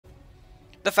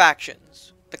The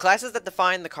factions. The classes that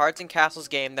define the Cards and Castles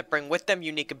game that bring with them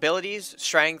unique abilities,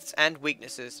 strengths, and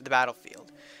weaknesses to the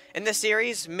battlefield. In this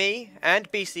series, me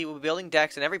and BC will be building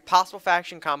decks in every possible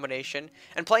faction combination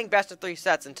and playing best of 3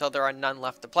 sets until there are none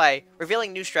left to play,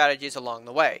 revealing new strategies along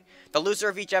the way. The loser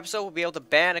of each episode will be able to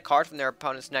ban a card from their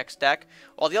opponent's next deck,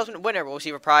 while the ultimate winner will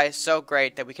receive a prize so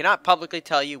great that we cannot publicly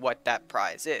tell you what that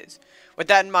prize is. With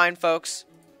that in mind, folks,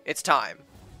 it's time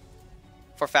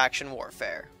for Faction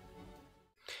Warfare.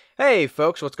 Hey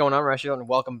folks, what's going on? Rashid, and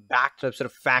welcome back to an episode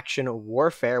of Faction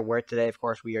Warfare, where today, of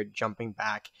course, we are jumping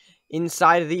back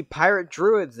inside the Pirate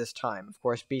Druids this time. Of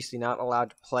course, BC not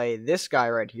allowed to play this guy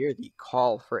right here, the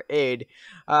Call for Aid.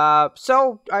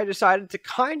 So I decided to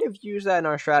kind of use that in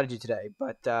our strategy today.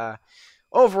 But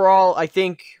overall, I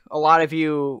think a lot of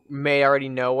you may already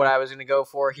know what I was going to go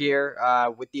for here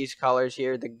with these colors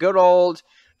here. The good old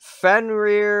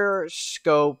Fenrir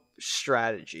Scope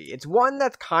strategy. It's one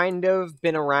that's kind of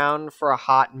been around for a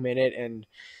hot minute and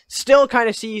still kind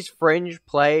of sees fringe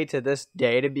play to this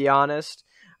day, to be honest.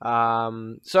 So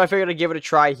I figured I'd give it a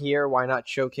try here. Why not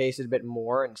showcase it a bit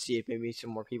more and see if maybe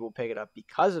some more people pick it up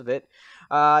because of it.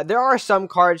 There are some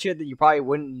cards here that you probably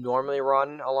wouldn't normally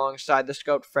run alongside the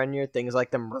Scoped Fenrir. Things like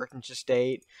the Merchant's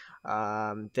Estate.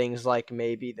 Things like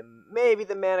maybe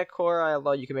the Manticore,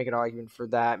 although you can make an argument for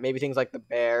that. Maybe things like the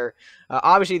Bear.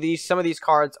 Obviously, some of these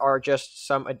cards are just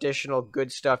some additional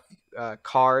good stuff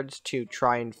cards to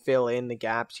try and fill in the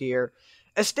gaps here.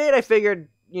 Estate, I figured,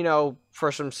 you know,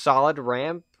 for some solid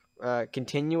ramp,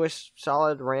 continuous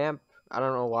solid ramp. I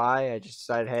don't know why. I just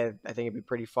decided, hey, I think it'd be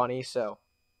pretty funny. So,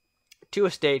 2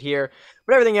 Estate here.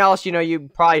 But everything else, you know, you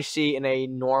probably see in a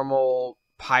normal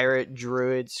Pirate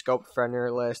Druid Scope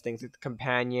Fenrir list. Things like the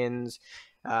Companions,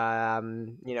 you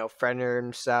know, Fenrir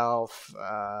himself,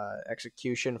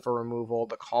 Execution for removal,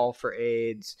 the Call for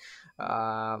Aids,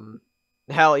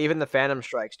 hell, even the Phantom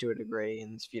Strikes to a degree.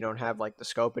 And if you don't have like the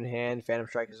scope in hand, Phantom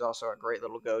Strike is also a great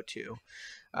little go-to.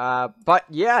 But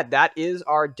yeah, that is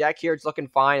our deck here. It's looking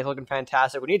fine. It's looking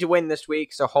fantastic. We need to win this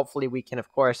week, so hopefully we can,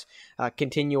 of course,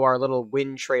 continue our little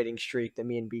win trading streak that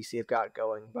me and BC have got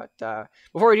going. But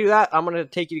before we do that, I'm going to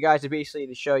take you guys to BC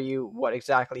to show you what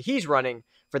exactly he's running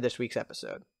for this week's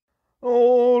episode.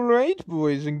 All right,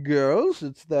 boys and girls,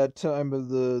 it's that time of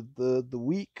the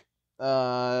week.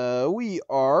 We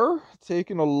are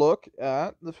taking a look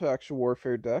at the Faction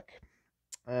Warfare deck,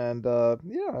 and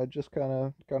yeah, I just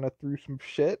kind of threw some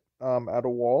shit at a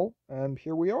wall, and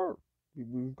here we are.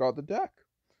 We've got the deck.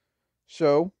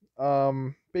 So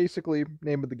basically,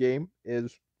 name of the game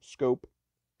is Scope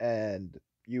and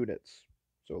units.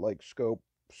 So like Scope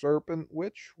Serpent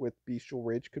Witch with Bestial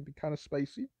Rage could be kind of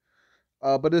spicy.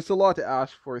 But it's a lot to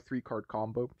ask for a 3-card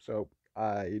combo, so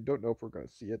I don't know if we're going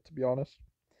to see it, to be honest.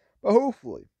 But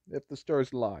hopefully, if the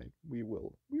stars line, we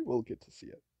will get to see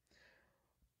it.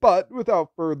 But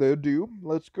without further ado,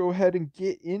 let's go ahead and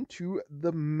get into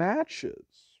the matches.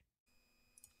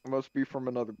 It must be from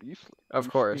another Beastly. Of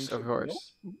course.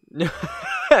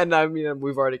 And I mean,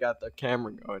 we've already got the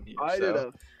camera going here. I did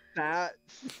a fat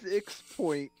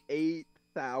 6.8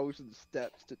 thousand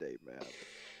steps today, man.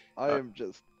 I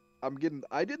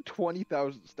did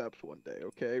 20,000 steps one day,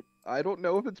 okay? I don't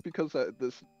know if it's because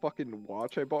this fucking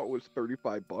watch I bought was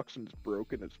 $35 and it's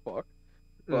broken as fuck.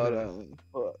 But,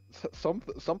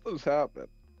 something's happened.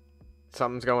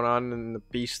 Something's going on in the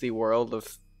beastly world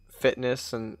of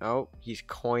fitness, and oh, he's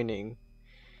coining.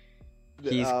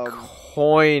 He's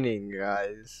coining,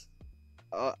 guys.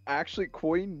 Actually,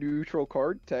 coin neutral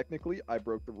card. Technically, I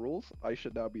broke the rules. I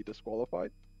should now be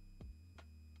disqualified.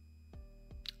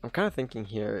 I'm kind of thinking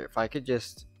here, if I could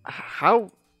just...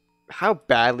 How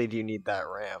badly do you need that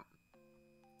ramp?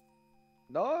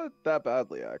 Not that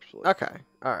badly, actually. Okay,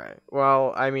 alright.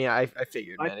 Well, I mean, I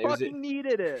figured, man. I fucking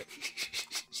needed it!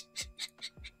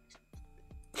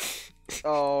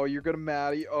 Oh, you're gonna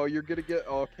Maddie. Oh, you're gonna get...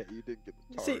 Okay, you did get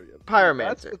the See, Tari.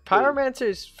 Pyromancer.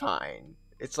 Pyromancer's fine.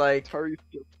 It's like... Tari's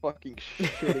just fucking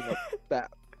shitting a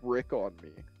fat brick on me.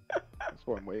 That's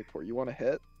what I'm waiting for. You want to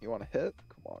hit? You want to hit?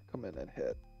 Come on, come in and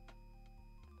hit.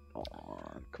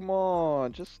 Come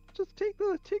on, just take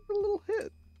the little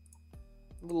hit.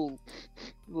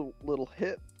 Little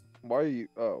hit. Why are you?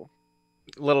 Oh,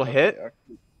 little hit.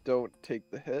 Actually, don't take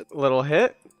the hit. Little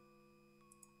hit.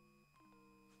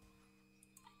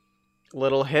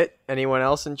 Little hit. Anyone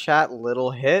else in chat?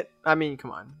 Little hit. I mean,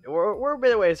 come on. We're a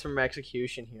bit away from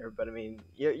execution here, but I mean,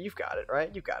 you've got it, right?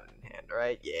 You've got it in hand,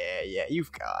 right? Yeah,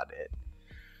 you've got it.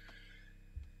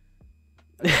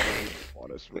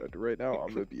 Honest, Red. Right now,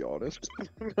 I'm gonna be honest.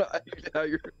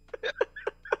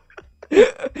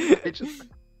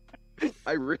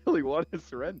 I really want to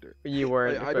surrender. You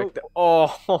weren't Like, the correct.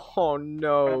 Oh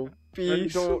no, I don't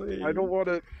Beastly. want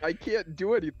to. I can't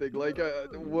do anything. Like,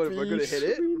 what am I gonna hit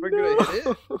it? Beastly, Am I gonna hit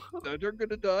it? no. They're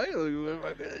gonna die. Like, what am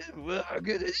I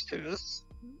gonna do?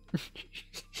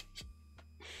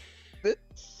 It's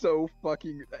so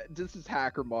fucking. This is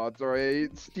hacker mods,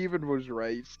 alright? Steven was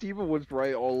right. Steven was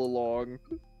right all along.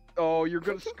 Oh, you're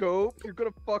gonna scope? You're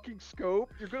gonna fucking scope?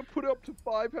 You're gonna put it up to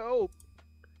 5 health.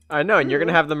 I know, and you're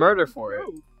gonna have the murder for it.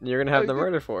 You're gonna have the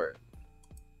murder for it.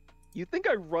 You think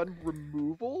I run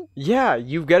removal? Yeah,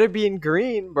 you've got to be in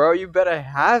green, bro. You better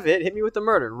have it. Hit me with the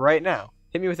murder right now.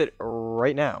 Hit me with it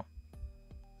right now.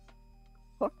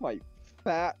 Fuck my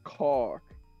fat cock.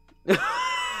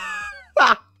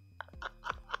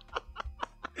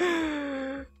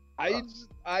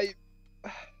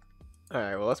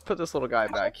 Alright, well, let's put this little guy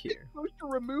back here. How am I supposed to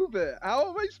remove it? How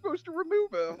am I supposed to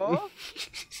remove it, huh?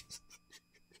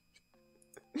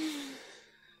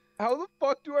 How the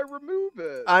fuck do I remove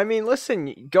it? I mean,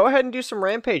 listen, go ahead and do some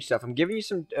rampage stuff. I'm giving you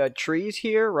some trees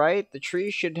here, right? The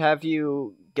trees should have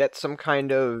you get some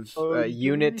kind of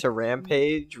unit to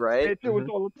rampage, right? It was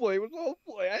all a play. It was all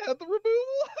a play. I had the removal.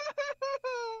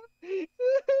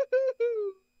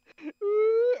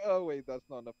 Oh, wait, that's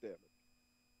not enough damage.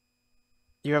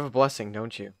 You have a blessing,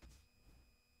 don't you?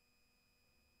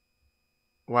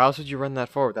 Why else would you run that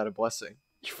forward without a blessing?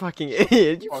 You fucking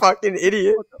idiot! You fucking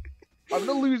idiot! I'm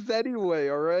gonna lose anyway,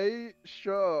 alright?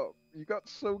 Shut up. You got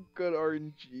so good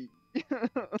RNG.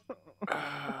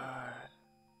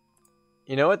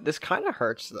 You know what? This kind of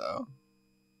hurts, though.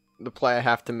 The play I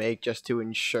have to make just to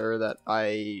ensure that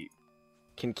I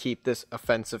can keep this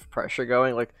offensive pressure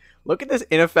going. Like, look at this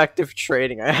ineffective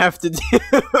trading I have to do.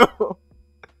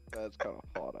 That's kind of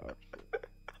hot, actually.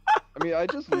 I mean, I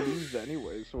just lose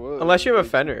anyway, so what? Unless you have a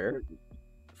Fenrir.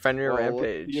 Fenrir well,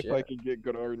 Rampage. Let's see if I can get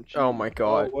good RNG. Oh my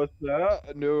god. Oh, what's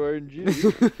that? No RNG.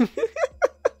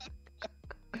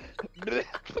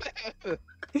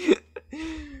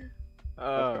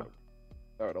 Alright,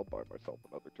 I'll buy myself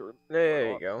another turn.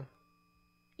 There you go.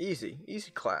 Easy. Easy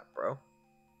clap, bro.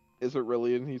 Is it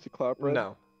really an easy clap, Red?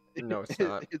 No. No, it's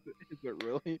not. Is it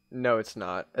really? No, it's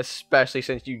not. Especially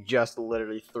since you just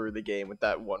literally threw the game with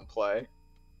that one play.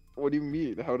 What do you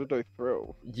mean? How did I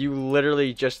throw? You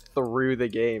literally just threw the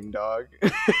game, dog.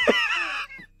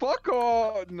 Fuck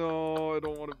off! No, I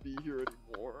don't want to be here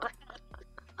anymore.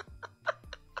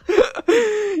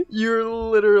 You're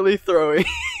literally throwing.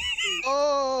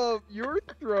 Oh, you're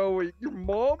throwing. Your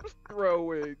mom's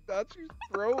throwing. That's who's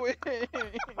throwing.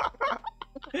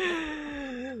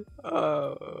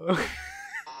 Oh.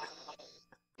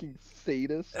 Fucking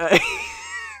sadist.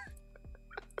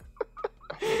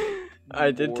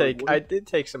 I did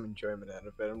take some enjoyment out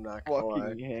of it. I'm not gonna lie.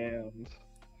 Fucking hands.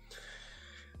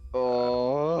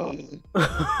 Oh.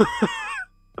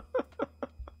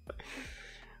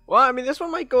 Well, I mean, this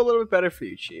one might go a little bit better for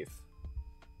you, Chief.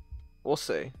 We'll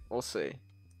see. We'll see.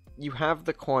 You have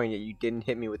the coin, yet you didn't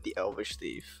hit me with the Elvish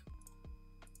Thief.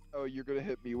 Oh, you're gonna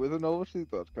hit me with an Elvish Thief?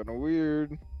 That's kind of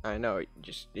weird. I know.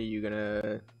 Just are you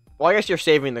gonna? Well, I guess you're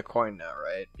saving the coin now,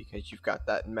 right? Because you've got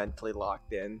that mentally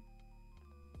locked in.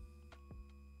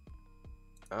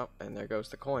 Oh, and there goes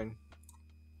the coin.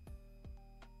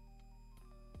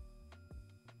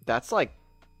 That's like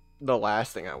the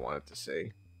last thing I wanted to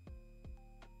see.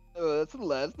 Oh, that's the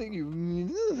last thing you.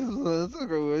 That's what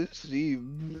I want to see.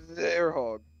 Air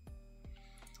hog.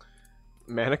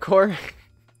 Manicore?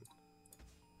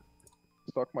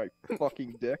 Suck my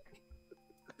fucking dick.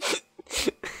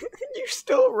 You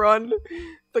still run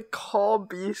the Call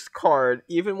Beast card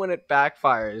even when it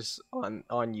backfires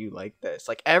on you like this.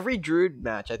 Like every Druid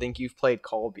match I think you've played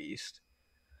Call Beast.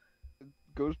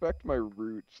 Goes back to my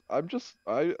roots.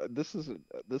 This is an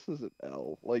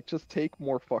L. Like, just take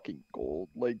more fucking gold.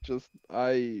 Like, this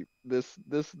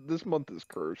month is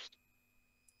cursed.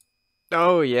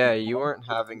 Oh yeah, you weren't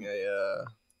having a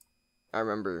I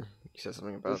remember you said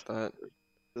something about that.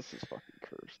 This is fucking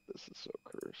cursed. This is so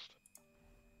cursed.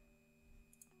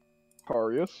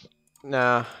 Harius?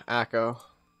 Nah, Akko.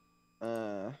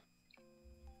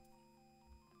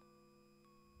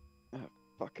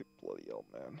 Fucking bloody hell,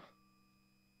 man.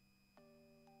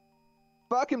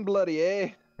 Fucking bloody,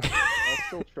 eh? I'll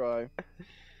still try.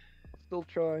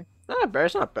 Nah,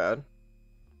 bear's not bad.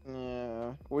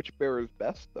 Yeah. Which bear is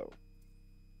best, though?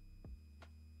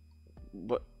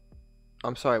 What?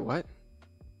 I'm sorry, what?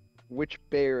 Which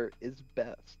bear is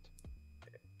best?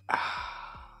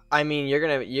 I mean, you're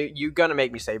gonna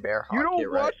make me say Bear Hawk. You don't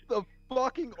You're watch right. The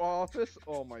fucking Office?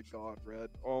 Oh my god, Red.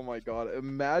 Oh my god.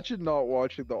 Imagine not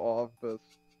watching The Office.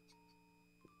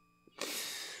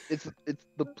 It's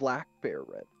the black bear,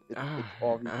 Red. It's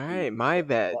obviously Alright, my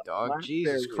bad, dog. Blackberry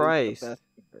Jesus is the Christ. best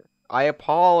beer. I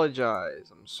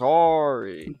apologize. I'm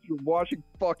sorry. You're watching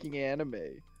fucking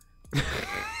anime.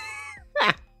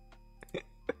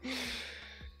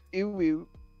 Ew.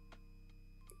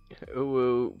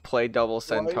 Ooh, play double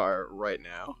centaur right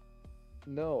now.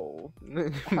 No.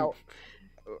 How?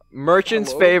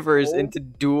 Merchant's Hello? favors No? into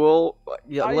duel.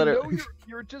 Yeah, I literally. know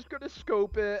you're just gonna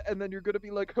scope it, and then you're gonna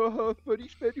be like, haha, funny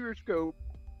Fenrir scope.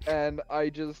 And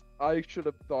I should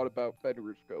have thought about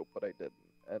Fenrir scope, but I didn't,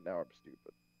 and now I'm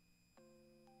stupid.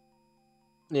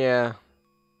 Yeah,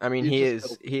 I mean You he is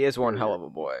one superior. hell of a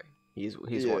boy. He's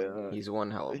Yeah. he's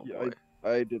one hell of a boy.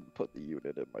 I didn't put the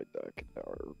unit in my deck, and now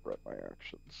I regret my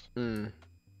actions.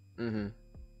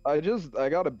 I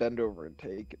gotta bend over and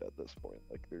take it at this point.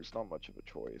 Like, there's not much of a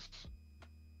choice.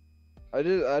 I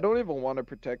don't even want to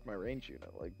protect my range unit.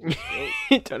 Like,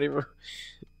 just Don't even.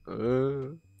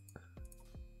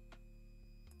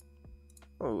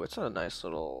 Oh, it's a nice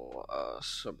little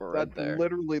spread that's there.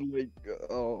 literally like,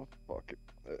 oh fuck it.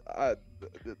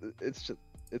 It's just.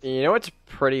 It's. You know what's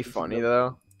pretty funny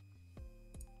though?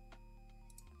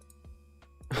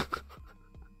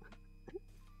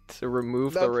 To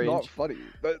remove the range. That's not funny.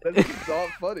 That's not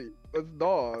funny. That's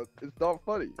not. It's not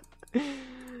funny.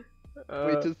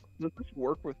 Wait, does this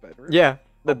work with Fenrir? Yeah.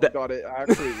 Oh my god, it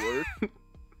actually worked.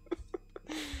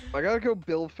 I gotta go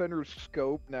build Fenrir's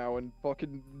scope now and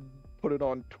fucking put it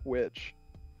on Twitch.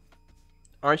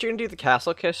 Aren't you gonna do the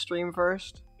Castle Kiss stream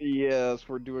first? Yes,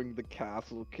 we're doing the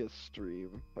Castle Kiss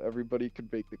stream. Everybody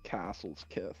could make the Castle's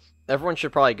Kiss. Everyone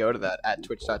should probably go to that at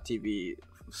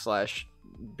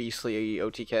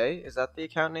twitch.tv/beastlyotk. Is that the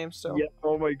account name still? Yeah.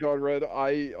 Oh my god, Red.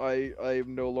 I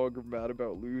am no longer mad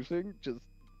about losing. Just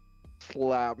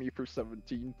slap me for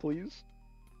 17, please.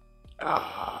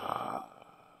 I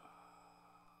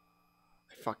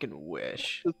fucking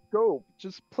wish. The scope.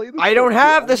 Just play the I scope. don't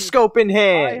have the scope in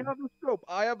hand.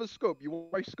 I have a scope. You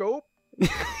want my scope?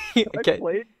 Okay.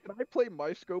 Can I play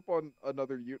my scope on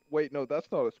another unit? Wait, no,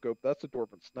 that's not a scope. That's a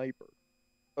Dwarven sniper.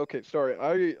 Okay, sorry.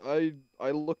 I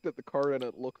looked at the card and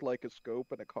it looked like a scope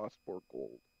and it cost 4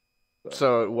 gold.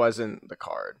 So it wasn't the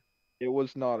card. It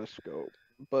was not a scope.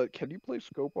 But can you play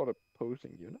scope on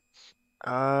opposing units?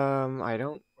 I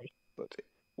don't.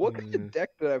 What kind of deck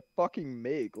did I fucking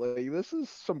make? Like, this is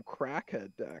some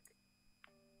crackhead deck.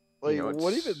 Like, You know,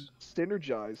 what even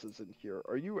synergizes in here?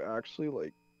 Are you actually,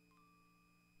 like...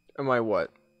 Am I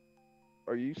what?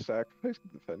 Are you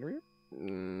sacrificing the Fenrir?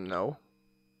 No.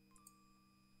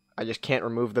 I just can't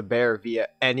remove the bear via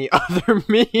any other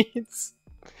means.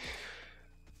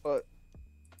 But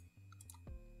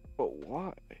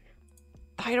why?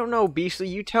 I don't know, Beastly.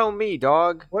 You tell me,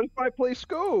 dog. What if I play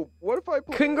scope? What if I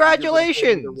play...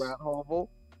 Congratulations! You're rat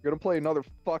hovel? You're gonna play another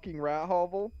fucking rat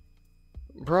hovel?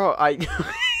 Bro, I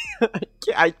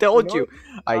told you,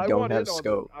 I don't have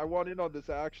scope. I want in on this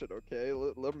action, okay?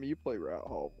 Let me play rat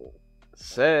hovel.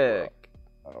 Sick.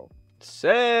 Oh.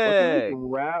 Sick.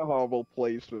 Rat hovel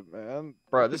placement, man.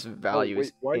 Bro, this value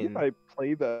is why didn't I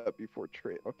play that before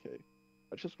trade? Okay.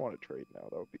 I just want to trade now.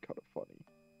 That would be kind of funny.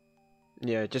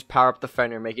 Yeah, just power up the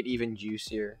Fenrir, make it even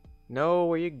juicier. No,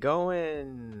 where you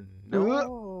going?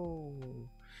 No.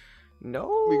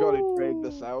 No. We gotta trade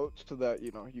this out so that,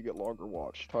 you know, you get longer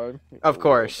watch time. Of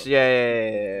course.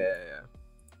 Yeah.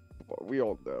 We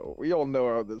all know. We all know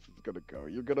how this is gonna go.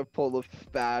 You're gonna pull a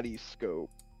fatty scope.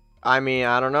 I mean,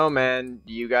 I don't know, man.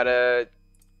 You gotta...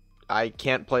 I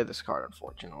can't play this card,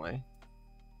 unfortunately.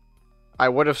 I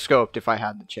would have scoped if I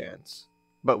had the chance.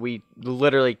 But we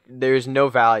literally... There's no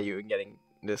value in getting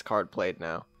this card played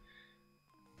now.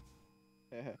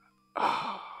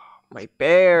 My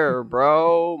bear,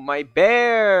 bro. My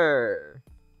bear.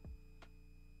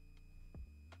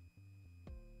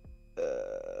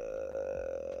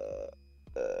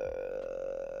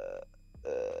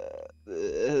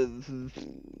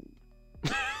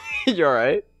 You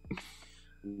alright?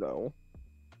 No.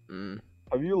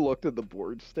 Have you looked at the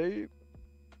board state?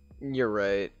 You're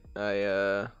right.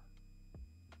 I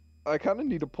kind of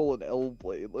need to pull an L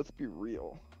blade. Let's be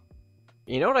real.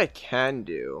 You know what I can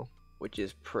do, which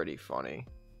is pretty funny.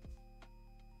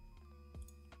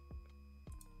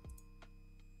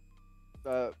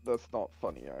 That's not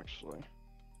funny, actually.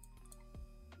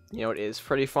 You know what is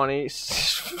pretty funny?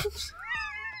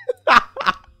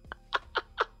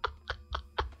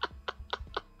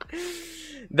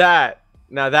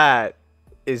 Now that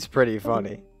is pretty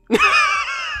funny.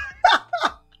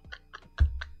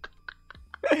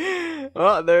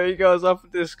 Well, there he goes off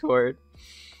of Discord.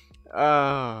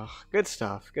 Good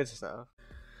stuff. Good stuff.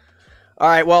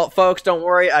 Alright, well, folks, don't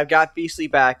worry. I've got Beastly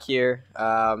back here.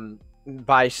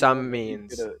 By some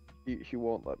means. He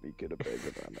won't let me get a bag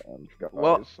of M&Ms,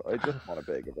 Well, guys. I just want a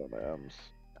bag of M&Ms.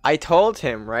 I told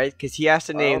him, right? Because he has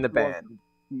to I name also the want band. some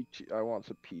peachy. I want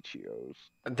some Peachios.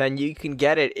 Then you can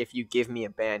get it if you give me a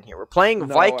band here. We're playing No,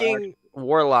 Viking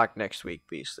Warlock next week,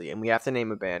 Beastly, and we have to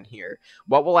name a band here.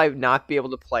 What will I not be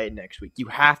able to play next week? You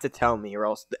have to tell me, or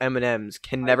else the M&Ms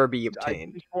can never be I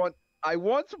obtained. just want. I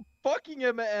want some fucking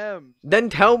M&Ms. Then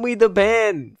tell me the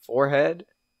band, forehead.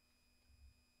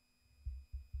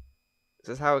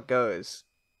 This is how it goes.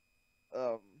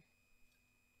 Um.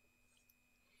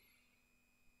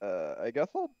 I guess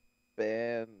I'll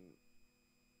ban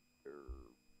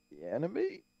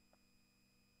reanimate.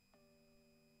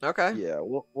 Okay. Yeah,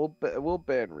 we'll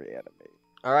ban reanimate.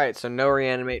 All right. So no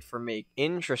reanimate for me.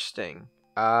 Interesting.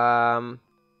 Is All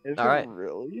it right.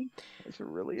 really? Is it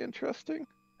really interesting?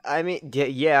 I mean,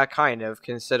 yeah, kind of,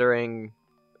 considering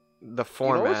the You know what's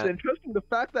format. interesting? The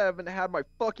fact that I haven't had my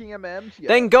fucking M&Ms yet.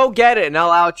 Then go get it, and I'll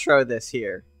outro this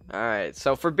here. Alright,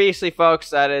 so for Beastly, folks,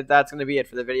 that's going to be it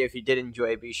for the video. If you did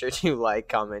enjoy, be sure to like,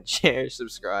 comment, share,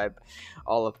 subscribe,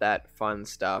 all of that fun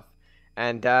stuff.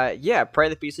 And, yeah, pray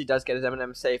that Beastly does get his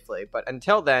M&M safely. But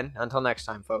until then, until next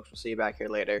time, folks, we'll see you back here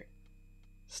later.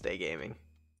 Stay gaming.